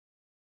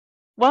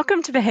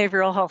Welcome to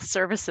Behavioral Health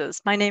Services.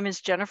 My name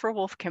is Jennifer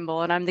Wolf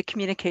Kimball, and I'm the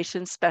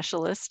Communications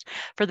Specialist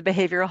for the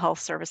Behavioral Health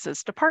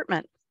Services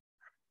Department.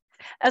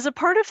 As a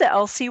part of the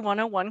LC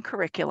 101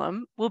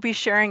 curriculum, we'll be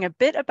sharing a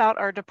bit about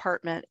our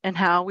department and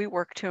how we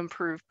work to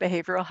improve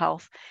behavioral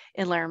health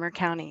in Larimer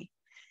County.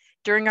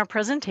 During our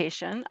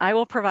presentation, I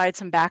will provide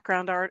some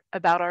background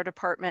about our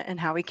department and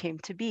how we came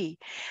to be,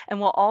 and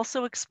we'll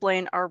also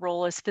explain our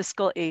role as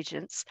fiscal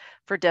agents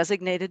for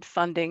designated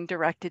funding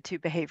directed to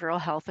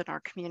behavioral health in our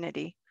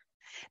community.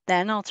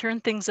 Then I'll turn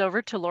things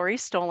over to Lori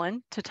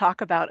Stolen to talk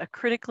about a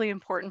critically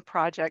important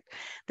project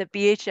that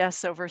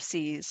BHS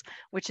oversees,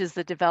 which is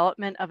the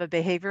development of a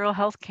behavioral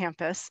health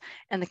campus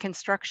and the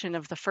construction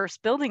of the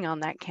first building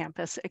on that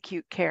campus,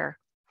 acute care.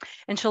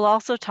 And she'll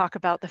also talk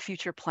about the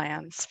future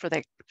plans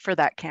for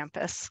that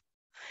campus.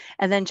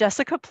 And then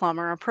Jessica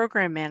Plummer, our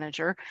program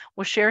manager,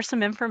 will share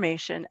some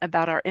information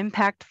about our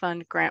Impact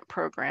Fund grant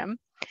program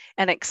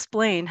and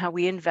explain how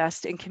we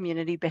invest in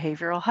community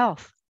behavioral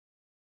health.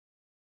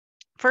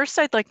 First,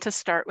 I'd like to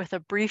start with a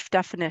brief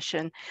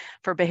definition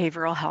for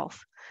behavioral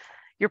health.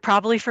 You're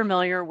probably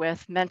familiar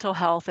with mental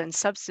health and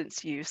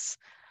substance use,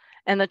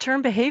 and the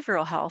term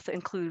behavioral health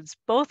includes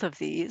both of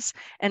these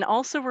and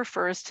also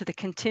refers to the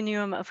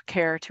continuum of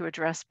care to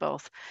address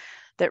both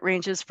that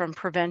ranges from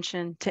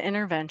prevention to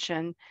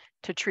intervention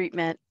to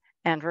treatment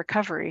and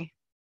recovery.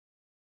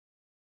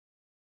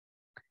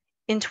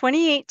 In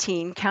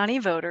 2018, county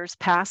voters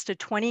passed a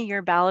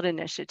 20-year ballot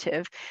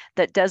initiative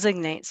that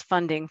designates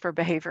funding for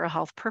behavioral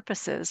health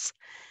purposes.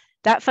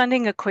 That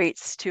funding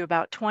equates to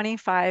about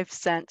 25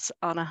 cents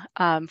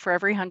for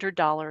every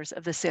 $100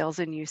 of the sales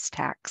and use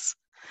tax.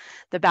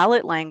 The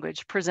ballot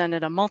language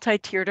presented a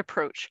multi-tiered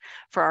approach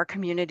for our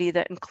community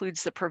that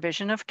includes the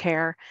provision of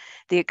care,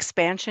 the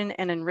expansion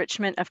and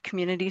enrichment of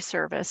community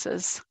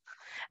services,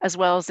 as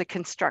well as the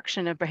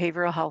construction of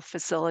behavioral health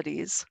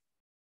facilities.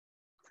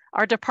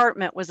 Our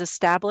department was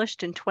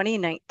established in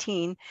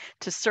 2019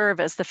 to serve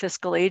as the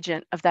fiscal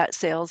agent of that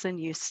sales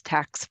and use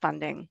tax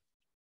funding.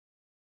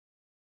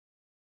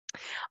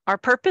 Our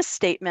purpose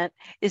statement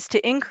is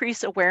to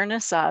increase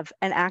awareness of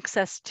and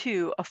access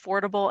to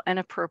affordable and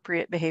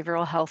appropriate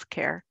behavioral health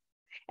care.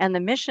 And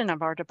the mission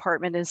of our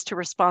department is to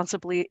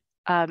responsibly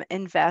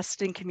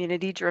invest in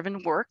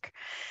community-driven work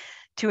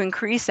to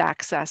increase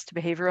access to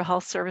behavioral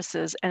health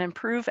services and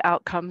improve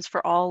outcomes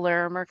for all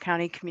Larimer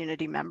County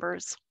community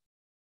members.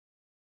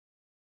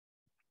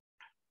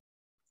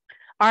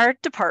 Our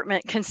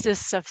department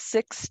consists of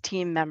 6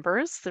 team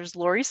members. There's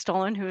Lori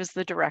Stolen, who is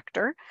the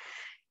director,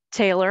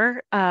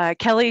 Taylor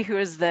Kelly, who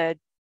is the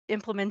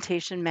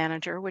implementation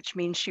manager, which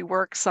means she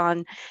works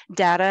on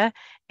data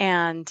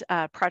and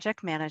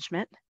project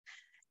management,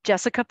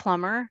 Jessica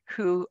Plummer,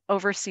 who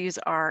oversees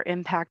our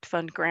Impact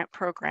Fund grant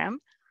program,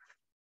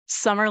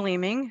 Summer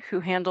Leeming, who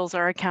handles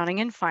our accounting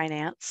and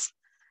finance,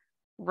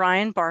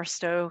 Ryan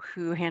Barstow,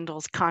 who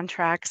handles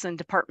contracts and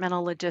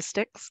departmental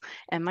logistics,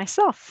 and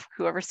myself,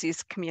 who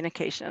oversees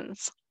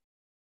communications.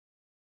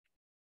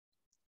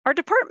 Our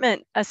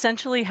department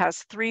essentially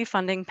has 3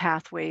 funding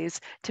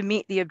pathways to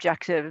meet the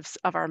objectives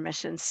of our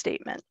mission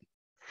statement: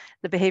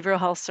 the Behavioral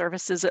Health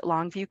Services at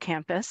Longview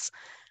Campus,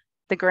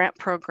 the grant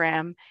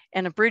program,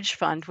 and a bridge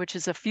fund, which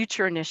is a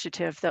future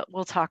initiative that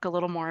we'll talk a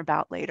little more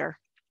about later.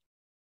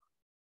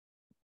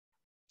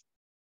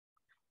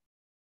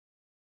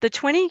 The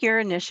 20-year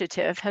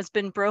initiative has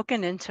been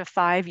broken into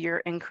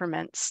 5-year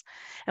increments,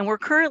 and we're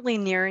currently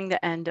nearing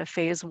the end of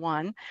phase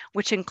 1,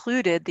 which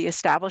included the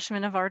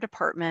establishment of our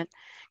department,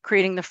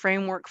 creating the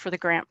framework for the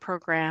grant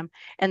program,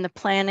 and the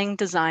planning,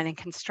 design, and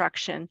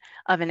construction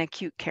of an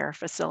acute care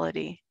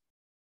facility.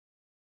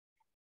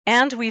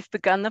 And we've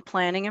begun the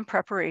planning and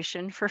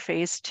preparation for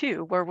phase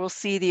 2, where we'll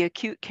see the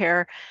acute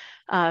care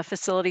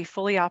facility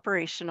fully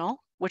operational,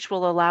 which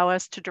will allow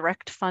us to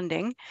direct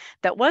funding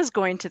that was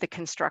going to the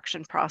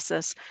construction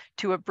process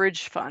to a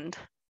bridge fund.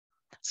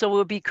 So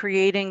we'll be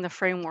creating the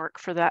framework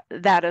for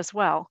that as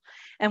well.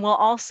 And we'll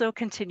also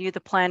continue the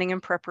planning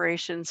and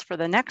preparations for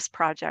the next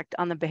project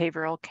on the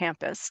behavioral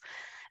campus,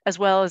 as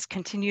well as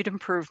continued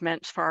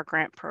improvements for our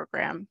grant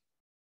program.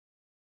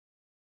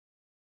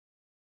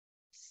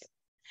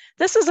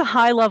 This is a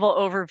high-level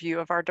overview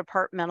of our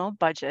departmental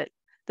budget.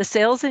 The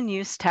sales and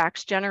use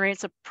tax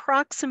generates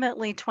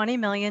approximately $20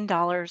 million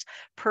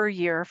per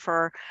year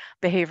for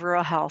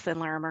behavioral health in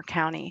Larimer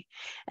County.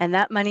 And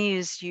that money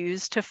is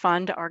used to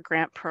fund our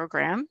grant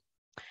program.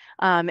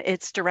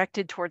 It's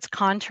directed towards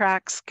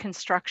contracts,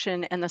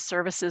 construction, and the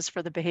services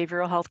for the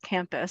behavioral health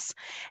campus,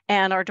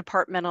 and our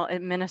departmental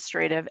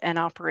administrative and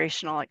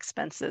operational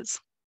expenses.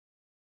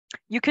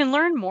 You can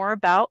learn more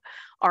about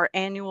our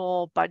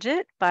annual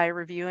budget by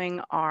reviewing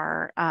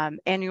our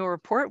annual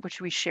report, which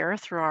we share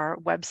through our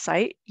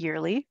website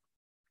yearly.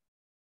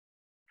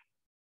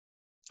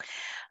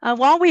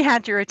 While we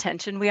had your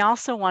attention, we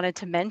also wanted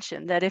to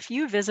mention that if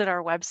you visit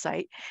our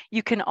website,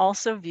 you can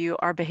also view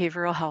our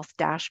behavioral health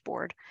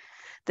dashboard.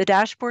 The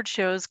dashboard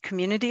shows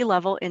community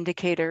level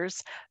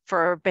indicators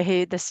for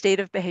the state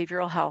of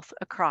behavioral health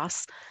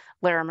across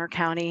Larimer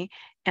County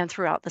and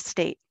throughout the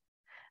state.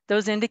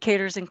 Those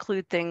indicators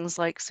include things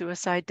like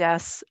suicide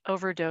deaths,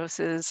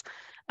 overdoses,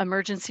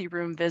 emergency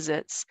room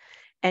visits,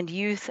 and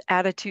youth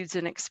attitudes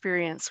and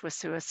experience with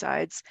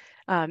suicides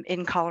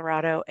in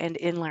Colorado and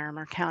in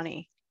Larimer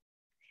County.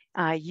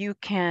 You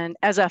can,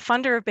 as a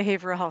funder of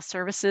behavioral health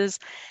services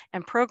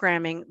and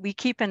programming, we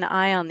keep an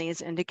eye on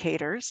these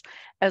indicators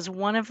as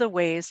one of the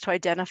ways to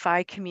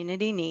identify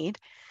community need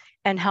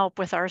and help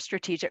with our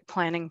strategic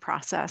planning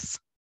process.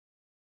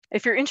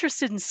 If you're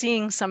interested in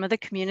seeing some of the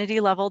community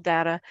level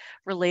data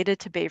related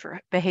to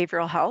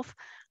behavioral health,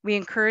 we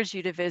encourage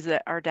you to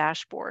visit our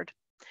dashboard.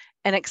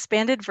 An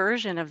expanded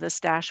version of this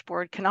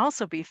dashboard can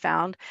also be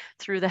found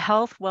through the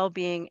Health,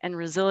 Wellbeing, and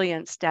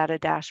Resilience Data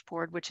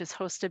Dashboard, which is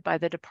hosted by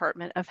the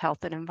Department of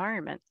Health and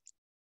Environment.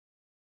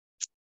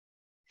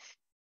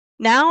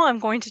 Now I'm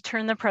going to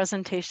turn the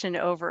presentation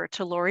over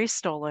to Lori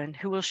Stolen,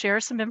 who will share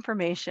some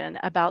information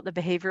about the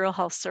behavioral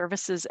health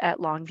services at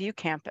Longview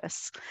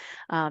campus,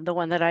 the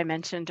one that I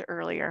mentioned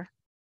earlier.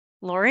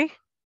 Lori?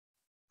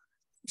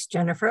 Thanks,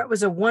 Jennifer. It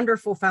was a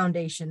wonderful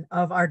foundation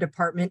of our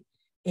department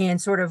and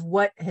sort of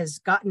what has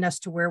gotten us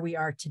to where we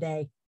are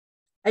today.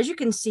 As you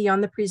can see on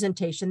the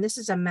presentation, this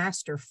is a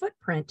master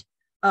footprint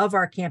of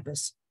our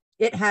campus.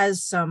 It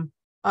has some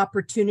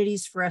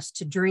opportunities for us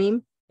to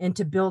dream and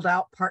to build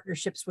out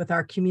partnerships with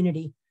our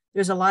community.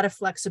 There's a lot of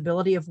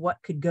flexibility of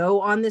what could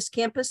go on this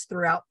campus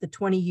throughout the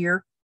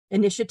 20-year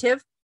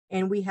initiative.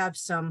 And we have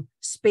some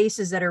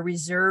spaces that are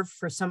reserved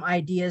for some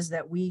ideas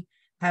that we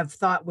have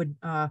thought would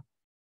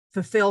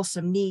fulfill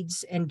some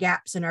needs and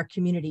gaps in our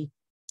community.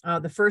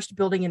 The first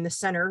building in the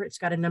center, it's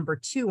got a number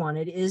 2 on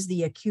it, is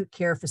the acute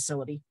care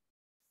facility.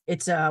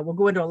 It's we'll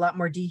go into a lot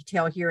more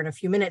detail here in a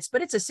few minutes,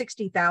 but it's a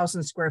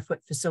 60,000 square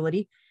foot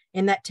facility,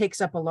 and that takes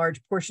up a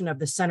large portion of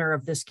the center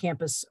of this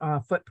campus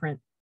footprint.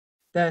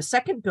 The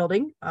second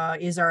building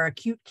is our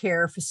acute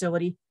care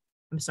facility.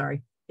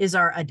 Is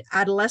our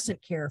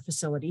adolescent care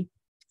facility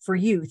for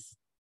youth.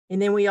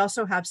 And then we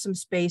also have some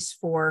space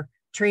for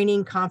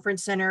training,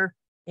 conference center,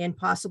 and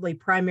possibly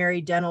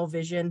primary dental,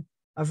 vision,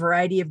 a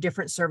variety of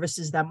different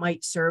services that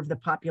might serve the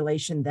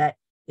population that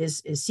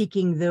is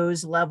seeking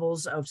those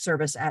levels of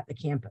service at the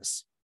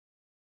campus.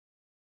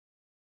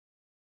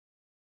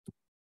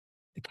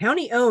 The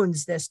county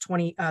owns this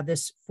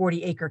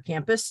 40-acre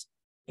campus,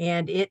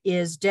 and it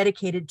is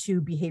dedicated to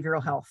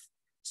behavioral health.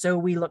 So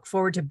we look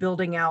forward to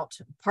building out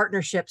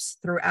partnerships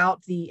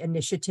throughout the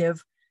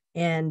initiative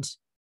and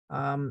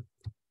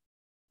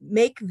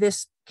make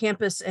this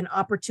campus an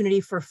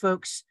opportunity for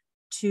folks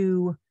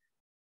to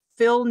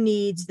fill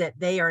needs that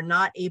they are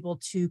not able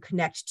to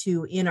connect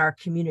to in our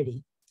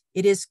community.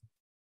 It is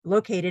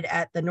located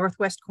at the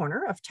northwest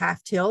corner of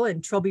Taft Hill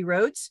and Trilby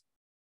Roads.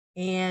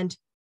 And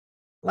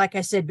like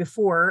I said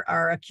before,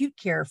 our acute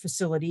care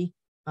facility,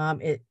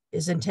 it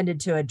is intended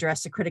to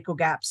address the critical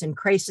gaps in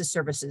crisis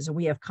services. And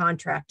we have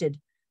contracted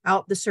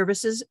out the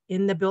services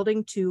in the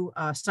building to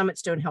Summit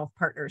Stone Health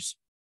Partners.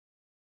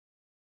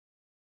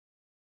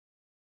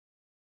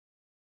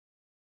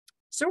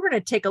 So we're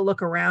going to take a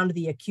look around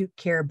the acute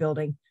care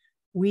building.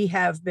 We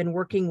have been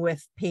working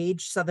with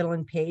Page,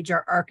 Sutherland Page,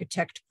 our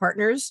architect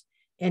partners,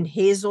 and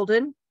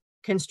Hazelden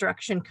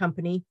Construction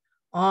Company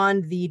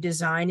on the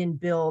design and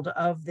build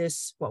of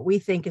this, what we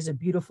think is a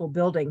beautiful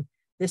building.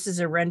 This is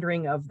a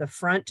rendering of the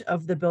front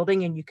of the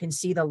building, and you can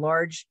see the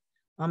large,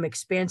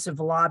 expansive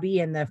lobby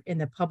and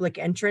the public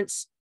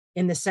entrance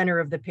in the center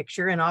of the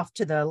picture. And off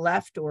to the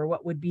left, or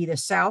what would be the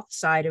south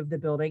side of the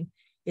building,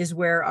 is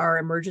where our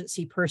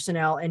emergency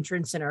personnel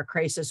entrance and our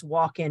crisis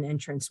walk-in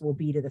entrance will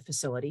be to the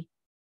facility.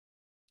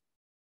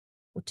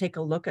 We'll take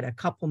a look at a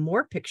couple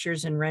more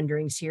pictures and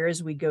renderings here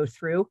as we go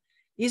through.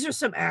 These are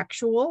some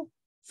actual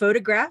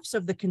photographs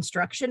of the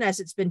construction as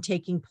it's been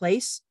taking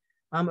place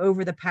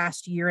over the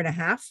past year and a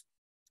half.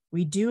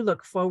 We do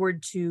look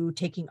forward to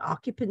taking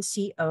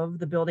occupancy of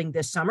the building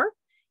this summer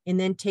and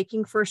then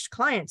taking first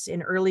clients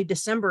in early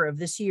December of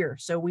this year.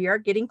 So we are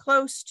getting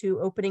close to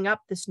opening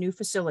up this new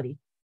facility.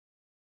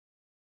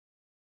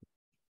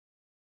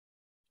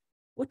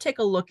 We'll take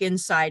a look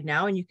inside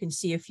now, and you can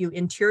see a few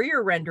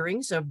interior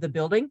renderings of the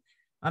building.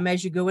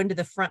 As you go into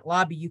the front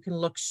lobby, you can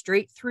look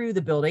straight through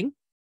the building,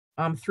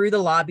 through the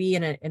lobby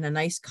in a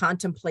nice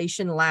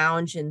contemplation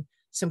lounge and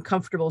some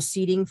comfortable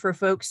seating for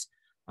folks,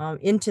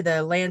 into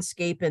the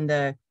landscape and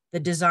the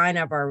design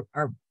of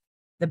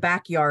the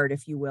backyard,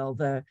 if you will,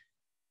 the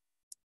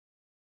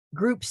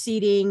group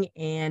seating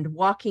and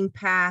walking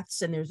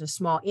paths. And there's a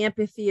small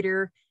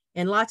amphitheater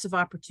and lots of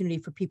opportunity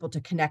for people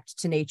to connect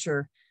to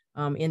nature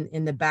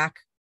in the back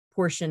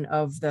portion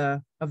of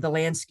the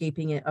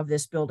landscaping of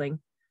this building.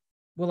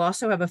 We'll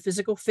also have a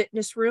physical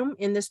fitness room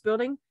in this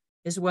building,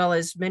 as well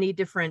as many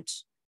different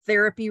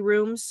therapy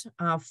rooms,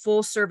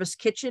 full service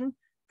kitchen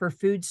for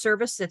food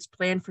service that's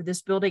planned for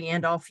this building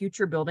and all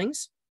future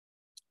buildings.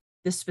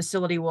 This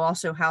facility will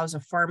also house a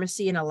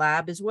pharmacy and a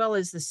lab, as well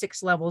as the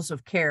 6 levels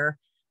of care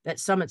that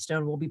Summit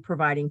Stone will be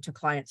providing to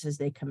clients as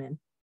they come in.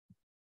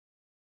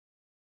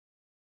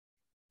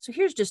 So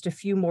here's just a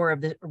few more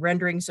of the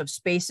renderings of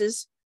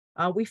spaces.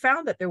 We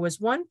found that there was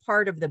one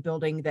part of the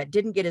building that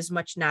didn't get as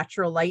much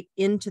natural light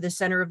into the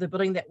center of the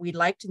building that we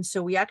liked. And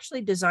so we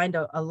actually designed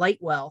a light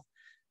well,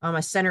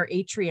 a center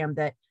atrium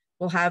that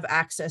will have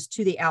access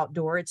to the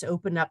outdoor. It's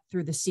open up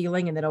through the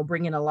ceiling, and that'll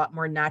bring in a lot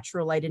more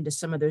natural light into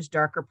some of those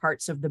darker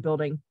parts of the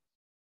building.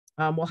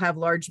 We'll have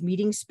large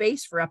meeting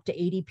space for up to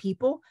 80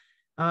 people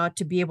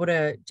to be able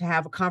to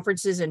have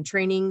conferences and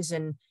trainings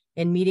and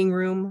meeting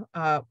room.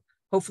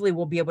 Hopefully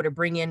we'll be able to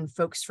bring in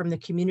folks from the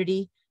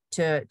community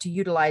to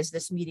utilize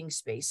this meeting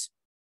space.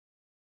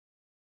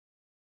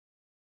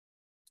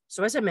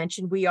 So as I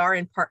mentioned, we are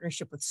in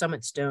partnership with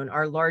Summit Stone,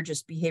 our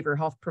largest behavioral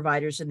health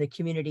providers in the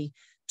community,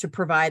 to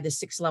provide the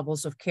 6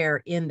 levels of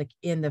care in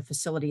the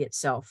facility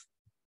itself.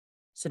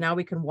 So now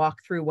we can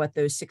walk through what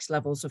those 6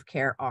 levels of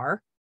care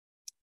are.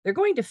 They're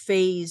going to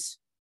phase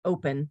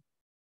open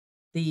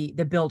the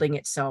building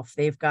itself.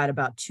 They've got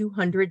about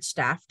 200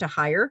 staff to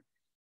hire,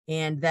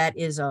 and that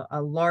is a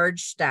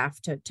large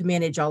staff to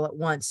manage all at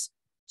once.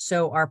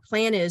 So our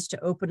plan is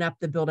to open up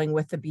the building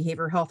with the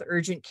behavioral health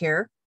urgent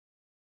care.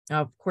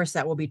 Of course,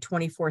 that will be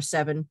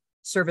 24/7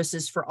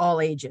 services for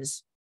all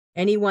ages.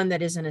 Anyone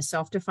that is in a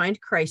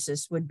self-defined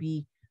crisis would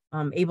be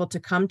able to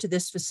come to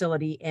this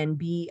facility and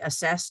be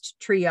assessed,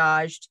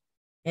 triaged,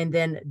 and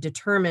then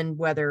determine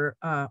whether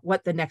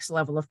what the next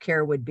level of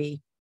care would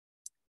be.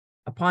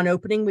 Upon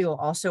opening, we will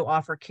also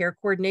offer care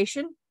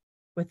coordination,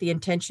 with the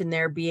intention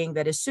there being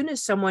that as soon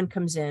as someone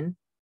comes in,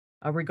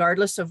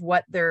 regardless of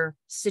what their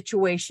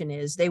situation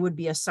is, they would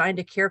be assigned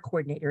a care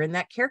coordinator, and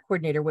that care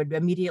coordinator would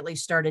immediately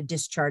start a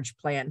discharge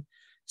plan,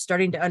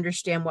 starting to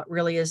understand what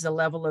really is the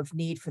level of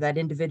need for that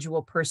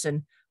individual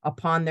person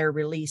upon their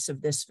release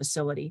of this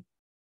facility.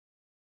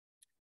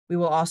 We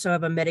will also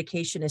have a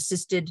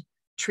medication-assisted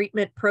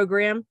treatment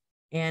program,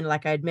 and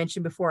like I had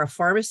mentioned before, a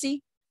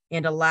pharmacy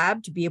and a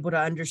lab to be able to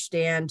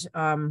understand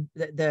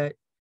the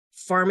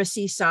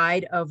pharmacy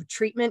side of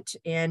treatment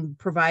and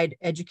provide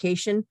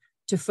education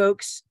to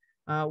folks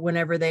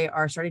whenever they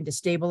are starting to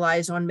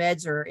stabilize on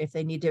meds, or if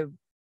they need to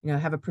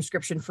have a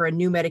prescription for a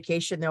new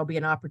medication. There'll be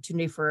an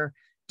opportunity for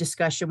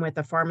discussion with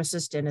a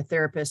pharmacist and a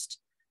therapist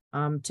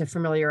to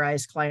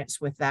familiarize clients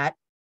with that.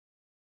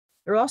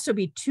 There will also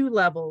be 2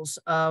 levels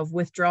of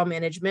withdrawal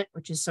management,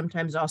 which is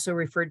sometimes also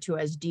referred to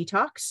as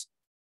detox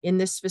in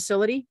this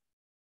facility.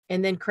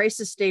 And then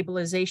crisis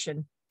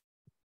stabilization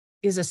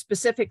is a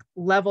specific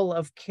level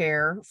of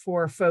care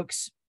for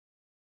folks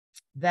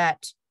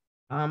that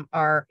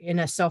are in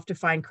a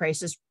self-defined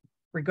crisis,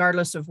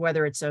 regardless of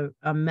whether it's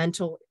a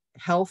mental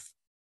health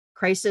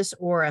crisis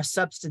or a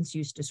substance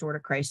use disorder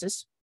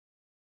crisis.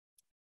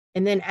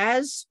 And then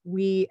as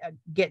we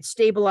get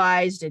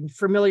stabilized and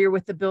familiar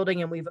with the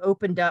building and we've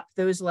opened up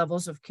those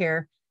levels of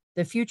care,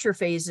 the future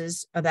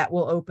phases that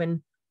will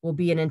open will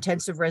be an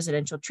intensive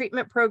residential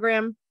treatment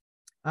program,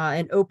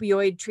 an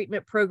opioid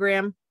treatment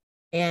program,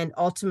 and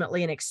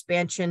ultimately an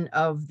expansion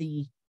of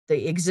the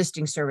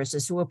existing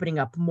services, so opening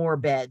up more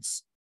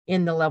beds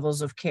in the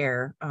levels of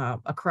care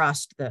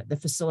across the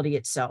facility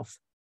itself.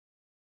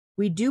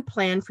 We do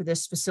plan for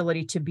this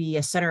facility to be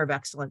a center of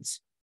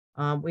excellence.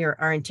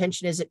 Our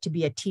intention is it to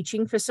be a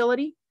teaching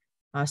facility.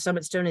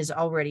 Summit Stone has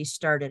already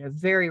started a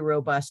very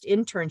robust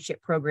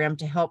internship program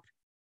to help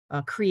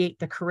create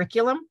the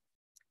curriculum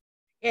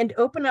and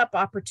open up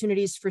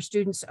opportunities for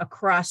students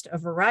across a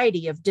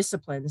variety of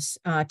disciplines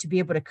to be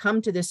able to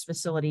come to this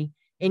facility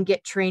and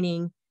get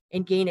training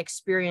and gain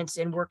experience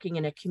in working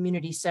in a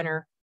community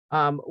center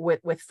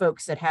with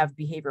folks that have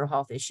behavioral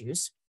health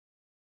issues.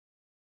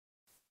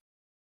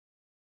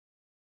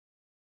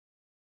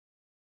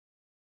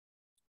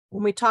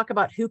 When we talk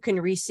about who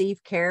can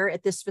receive care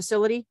at this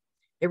facility,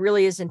 it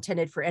really is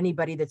intended for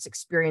anybody that's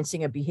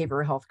experiencing a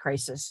behavioral health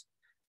crisis.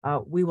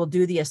 We will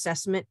do the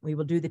assessment, we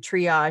will do the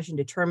triage and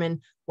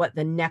determine what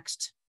the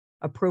next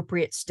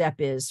appropriate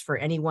step is for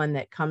anyone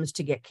that comes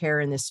to get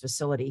care in this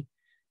facility.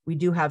 We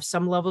do have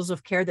some levels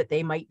of care that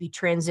they might be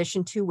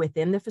transitioned to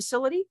within the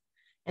facility.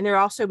 And there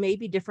also may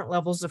be different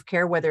levels of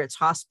care, whether it's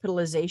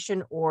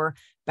hospitalization or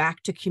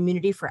back to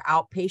community for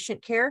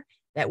outpatient care,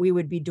 that we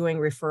would be doing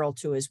referral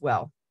to as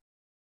well.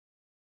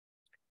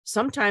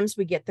 Sometimes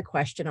we get the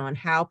question on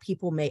how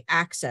people may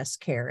access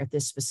care at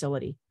this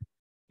facility.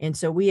 And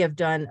so we have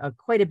done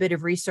quite a bit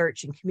of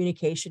research and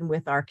communication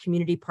with our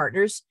community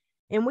partners,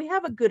 and we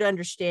have a good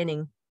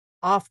understanding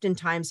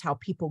oftentimes how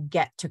people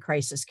get to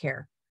crisis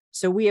care.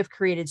 So we have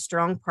created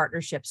strong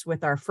partnerships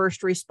with our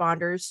first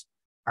responders,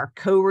 our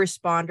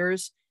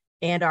co-responders,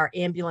 and our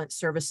ambulance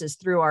services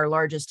through our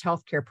largest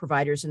healthcare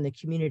providers in the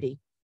community.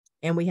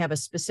 And we have a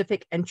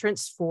specific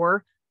entrance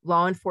for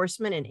law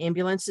enforcement and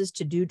ambulances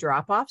to do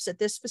drop-offs at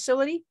this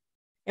facility.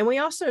 And we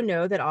also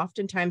know that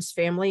oftentimes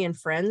family and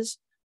friends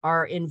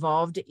are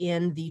involved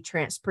in the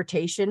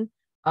transportation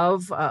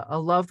of a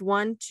loved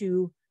one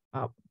to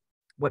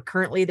what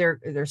currently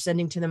they're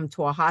sending to them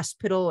to a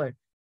hospital,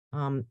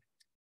 or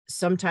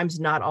sometimes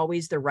not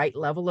always the right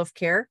level of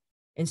care.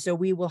 And so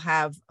we will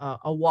have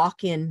a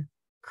walk-in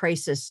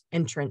crisis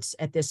entrance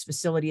at this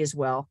facility as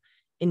well,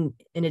 in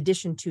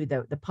addition to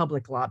the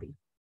public lobby.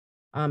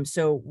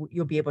 So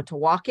you'll be able to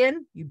walk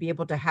in, you'll be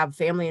able to have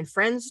family and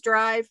friends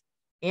drive,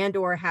 and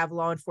or have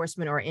law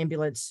enforcement or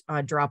ambulance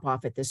drop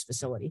off at this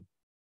facility.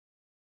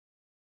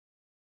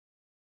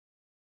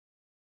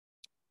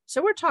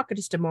 So we're talking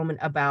just a moment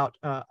about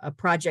a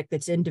project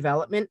that's in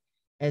development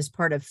as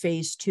part of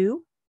phase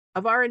 2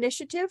 of our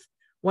initiative.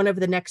 One of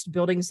the next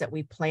buildings that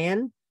we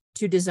plan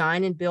to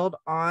design and build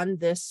on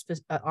this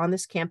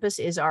campus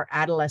is our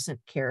adolescent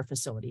care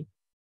facility.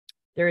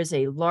 There is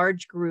a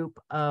large group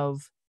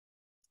of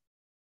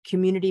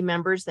community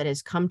members that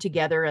has come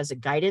together as a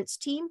guidance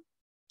team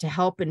to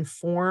help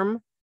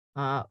inform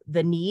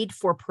the need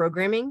for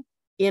programming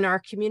in our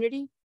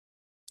community.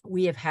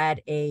 We have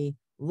had a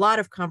lot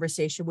of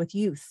conversation with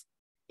youth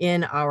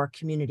in our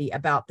community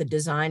about the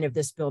design of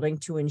this building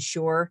to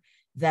ensure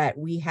that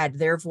we had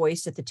their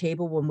voice at the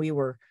table when we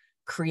were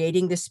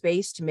creating the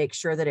space, to make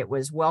sure that it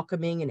was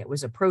welcoming and it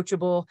was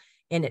approachable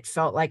and it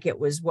felt like it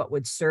was what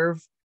would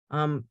serve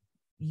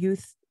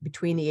youth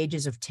between the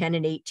ages of 10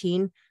 and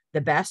 18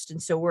 the best.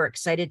 And so we're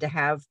excited to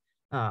have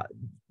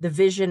the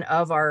vision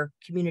of our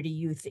community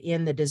youth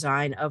in the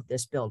design of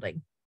this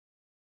building.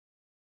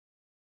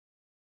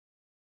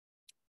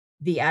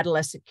 The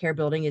adolescent care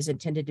building is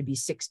intended to be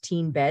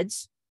 16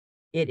 beds.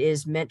 It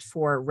is meant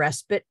for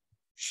respite,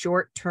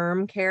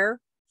 short-term care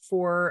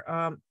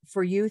for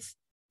youth.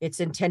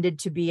 It's intended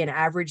to be an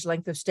average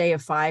length of stay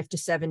of 5 to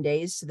 7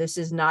 days. So this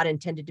is not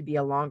intended to be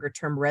a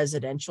longer-term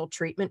residential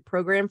treatment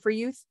program for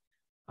youth.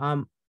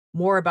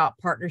 More about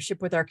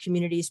partnership with our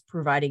communities,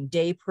 providing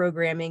day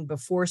programming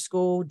before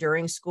school,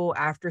 during school,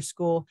 after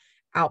school,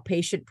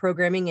 outpatient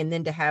programming, and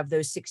then to have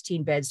those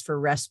 16 beds for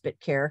respite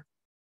care.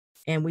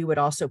 And we would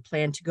also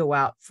plan to go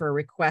out for a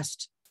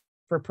request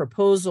for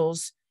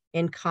proposals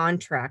and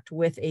contract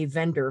with a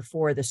vendor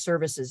for the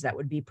services that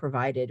would be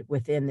provided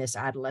within this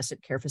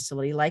adolescent care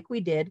facility, like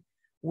we did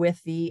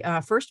with the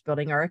first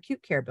building, our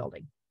acute care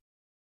building.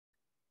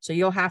 So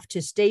you'll have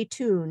to stay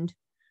tuned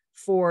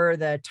for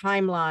the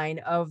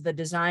timeline of the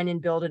design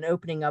and build and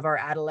opening of our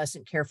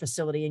adolescent care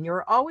facility. And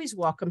you're always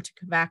welcome to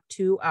come back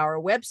to our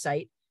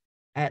website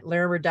at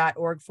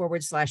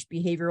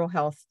larimer.org/behavioral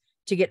health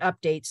to get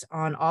updates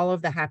on all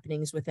of the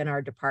happenings within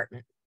our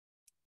department.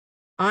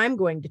 I'm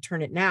going to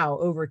turn it now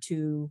over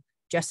to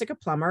Jessica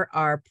Plummer,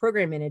 our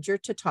program manager,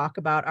 to talk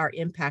about our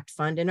impact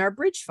fund and our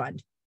bridge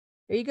fund.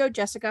 There you go,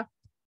 Jessica.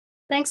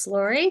 Thanks,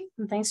 Lori,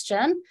 and thanks,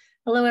 Jen.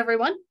 Hello,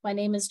 everyone. My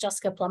name is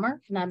Jessica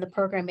Plummer, and I'm the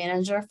program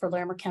manager for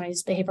Larimer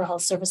County's Behavioral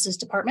Health Services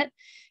Department,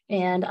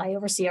 and I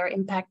oversee our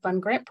Impact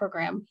Fund grant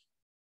program.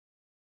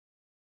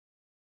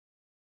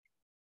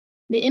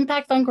 The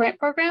Impact Fund grant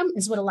program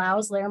is what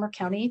allows Larimer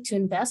County to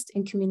invest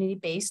in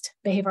community-based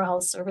behavioral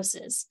health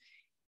services.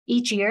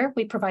 Each year,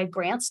 we provide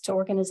grants to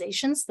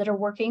organizations that are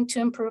working to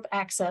improve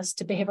access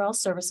to behavioral health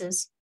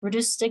services,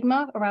 reduce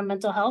stigma around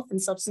mental health and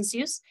substance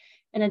use,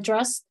 and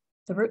address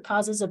the root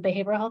causes of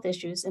behavioral health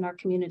issues in our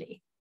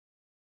community.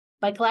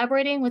 By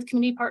collaborating with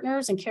community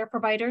partners and care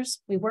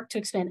providers, we work to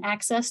expand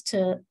access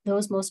to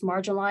those most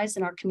marginalized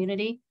in our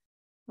community,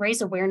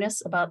 raise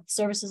awareness about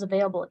services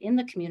available in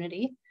the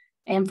community,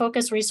 and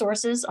focus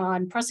resources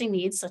on pressing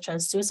needs such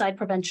as suicide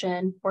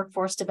prevention,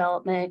 workforce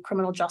development,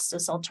 criminal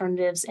justice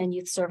alternatives, and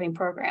youth serving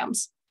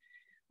programs.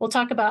 We'll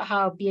talk about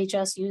how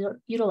BHS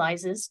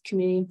utilizes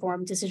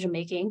community-informed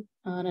decision-making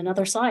on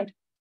another slide.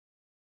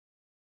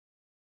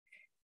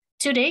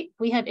 To date,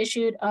 we have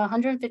issued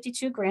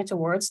 152 grant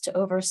awards to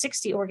over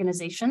 60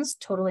 organizations,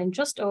 totaling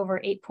just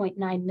over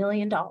 $8.9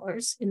 million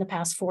in the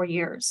past 4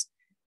 years.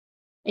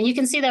 And you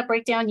can see that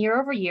breakdown year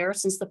over year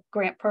since the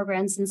grant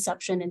program's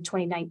inception in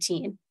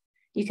 2019.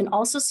 You can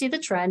also see the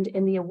trend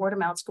in the award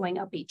amounts going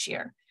up each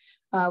year,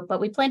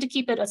 but we plan to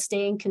keep it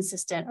staying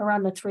consistent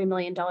around the $3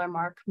 million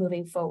mark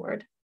moving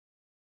forward.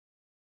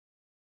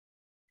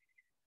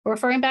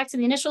 Referring back to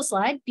the initial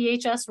slide,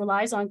 BHS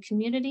relies on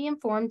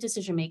community-informed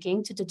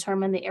decision-making to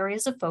determine the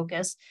areas of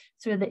focus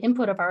through the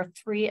input of our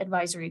 3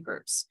 advisory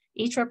groups,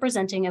 each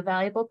representing a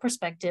valuable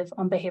perspective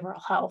on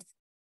behavioral health.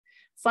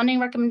 Funding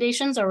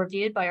recommendations are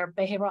reviewed by our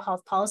Behavioral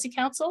Health Policy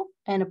Council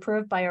and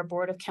approved by our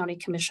Board of County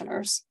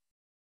Commissioners.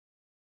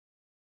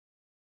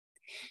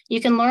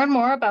 You can learn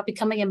more about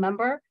becoming a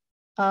member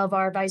of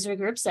our advisory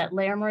groups at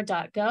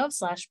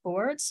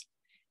larimer.gov/boards.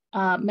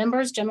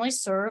 Members generally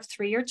serve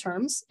 3-year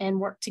terms and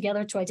work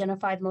together to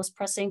identify the most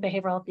pressing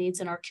behavioral health needs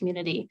in our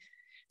community.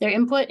 Their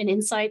input and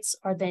insights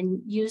are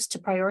then used to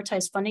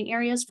prioritize funding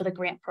areas for the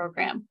grant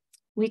program.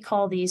 We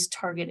call these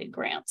targeted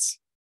grants.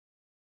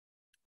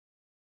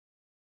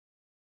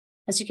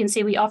 As you can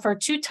see, we offer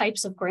 2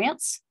 types of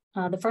grants.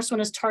 The first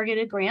one is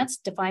targeted grants,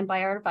 defined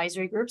by our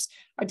advisory groups,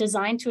 are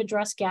designed to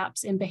address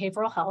gaps in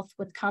behavioral health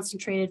with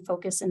concentrated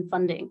focus and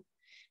funding.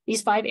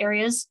 These 5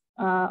 areas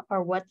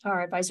are what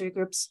our advisory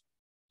groups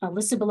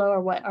listed below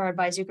are what our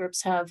advisory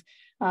groups have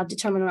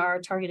determined are our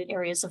targeted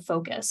areas of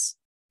focus.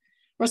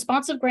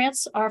 Responsive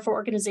grants are for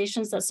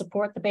organizations that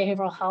support the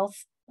behavioral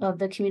health of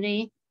the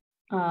community,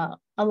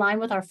 align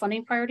with our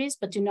funding priorities,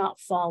 but do not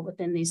fall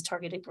within these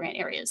targeted grant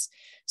areas.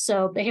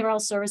 So behavioral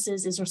health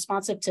services is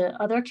responsive to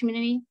other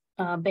community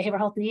behavioral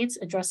health needs,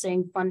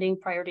 addressing funding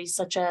priorities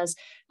such as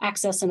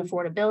access and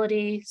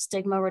affordability,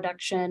 stigma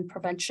reduction,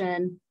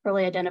 prevention,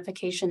 early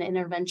identification,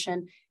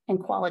 intervention, and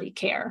quality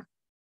care.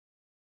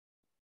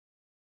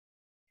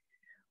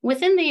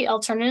 Within the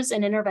alternatives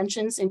and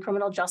interventions in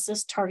criminal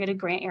justice targeted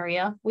grant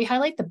area, we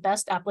highlight the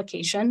best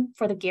application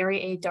for the Gary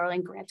A.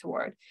 Darling Grant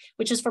Award,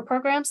 which is for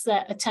programs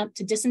that attempt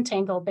to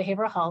disentangle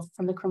behavioral health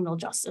from the criminal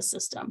justice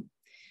system.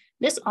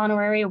 This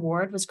honorary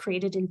award was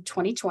created in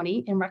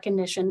 2020 in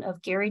recognition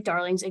of Gary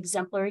Darling's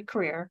exemplary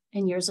career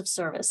and years of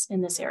service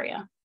in this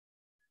area.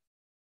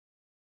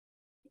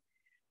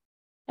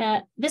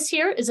 This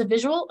here is a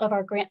visual of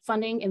our grant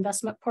funding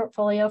investment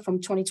portfolio from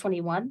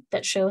 2021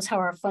 that shows how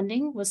our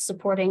funding was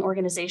supporting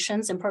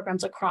organizations and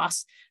programs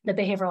across the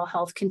behavioral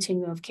health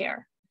continuum of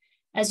care.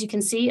 As you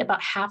can see,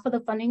 about half of the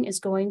funding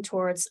is going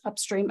towards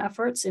upstream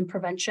efforts in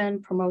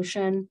prevention,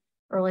 promotion,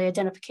 early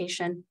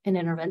identification, and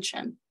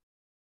intervention.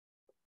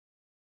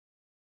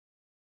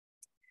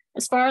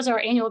 As far as our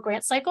annual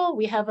grant cycle,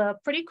 we have a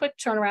pretty quick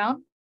turnaround.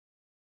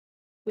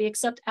 We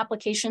accept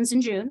applications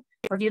in June,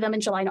 review them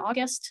in July and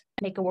August,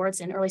 make awards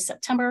in early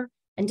September,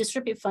 and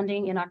distribute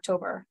funding in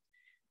October.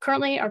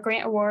 Currently, our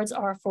grant awards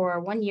are for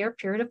a 1-year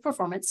period of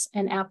performance,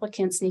 and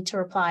applicants need to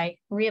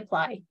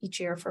reapply each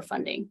year for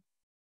funding.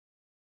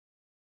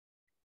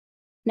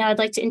 Now I'd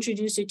like to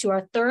introduce you to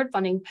our third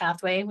funding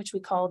pathway, which we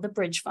call the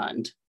Bridge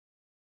Fund.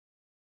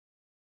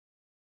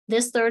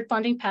 This third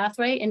funding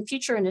pathway and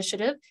future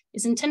initiative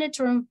is intended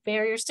to remove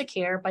barriers to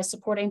care by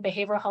supporting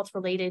behavioral health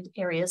related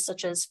areas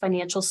such as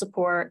financial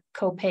support,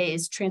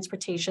 co-pays,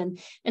 transportation,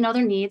 and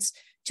other needs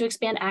to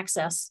expand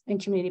access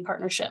and community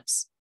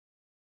partnerships.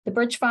 The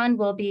Bridge Fund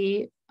will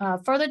be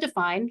further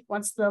defined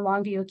once the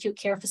Longview Acute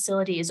Care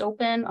Facility is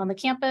open on the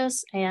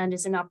campus and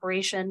is in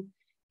operation,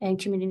 and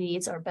community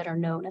needs are better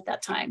known at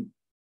that time.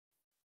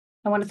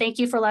 I want to thank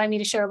you for allowing me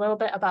to share a little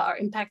bit about our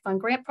Impact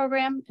Fund grant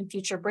program and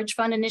future Bridge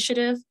Fund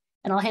initiative.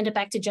 And I'll hand it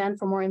back to Jen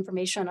for more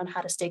information on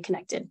how to stay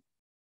connected.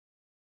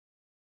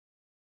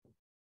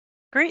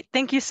 Great,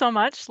 thank you so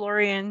much,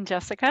 Lori and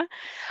Jessica.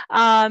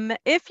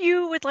 If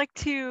you would like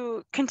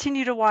to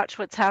continue to watch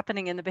what's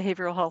happening in the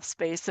behavioral health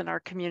space in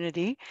our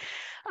community,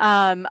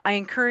 I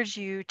encourage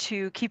you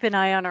to keep an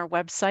eye on our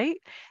website.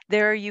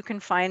 There you can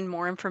find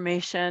more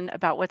information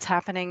about what's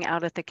happening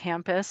out at the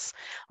campus.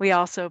 We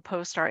also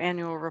post our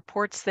annual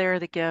reports there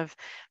that give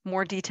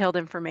more detailed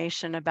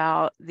information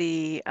about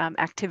the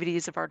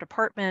activities of our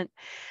department.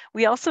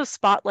 We also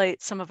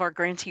spotlight some of our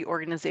grantee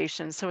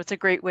organizations, so it's a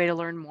great way to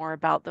learn more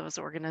about those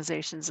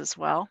organizations as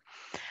well.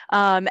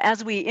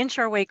 As we inch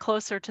our way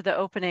closer to the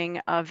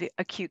opening of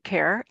acute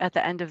care at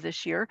the end of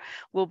this year,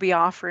 we'll be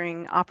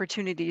offering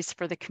opportunities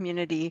for the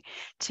community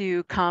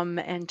to come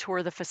and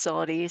tour the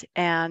facility,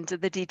 and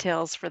the details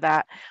for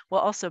that will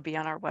also be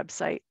on our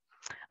website.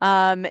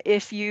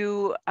 If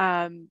you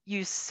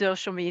use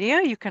social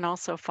media, you can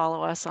also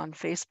follow us on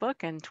Facebook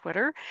and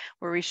Twitter,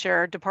 where we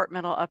share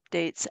departmental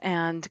updates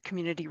and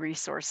community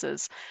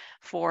resources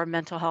for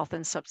mental health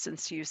and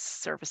substance use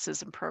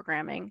services and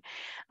programming.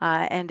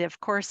 And of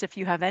course, if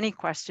you have any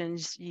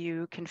questions,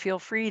 you can feel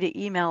free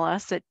to email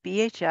us at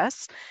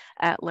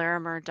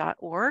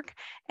bhs@larimer.org,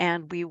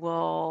 and we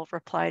will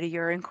reply to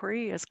your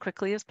inquiry as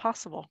quickly as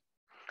possible.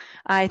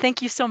 I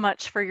thank you so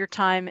much for your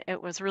time. It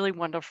was really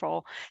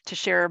wonderful to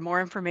share more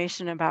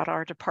information about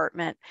our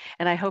department,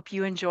 and I hope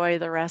you enjoy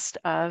the rest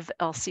of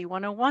LC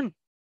 101.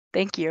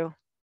 Thank you.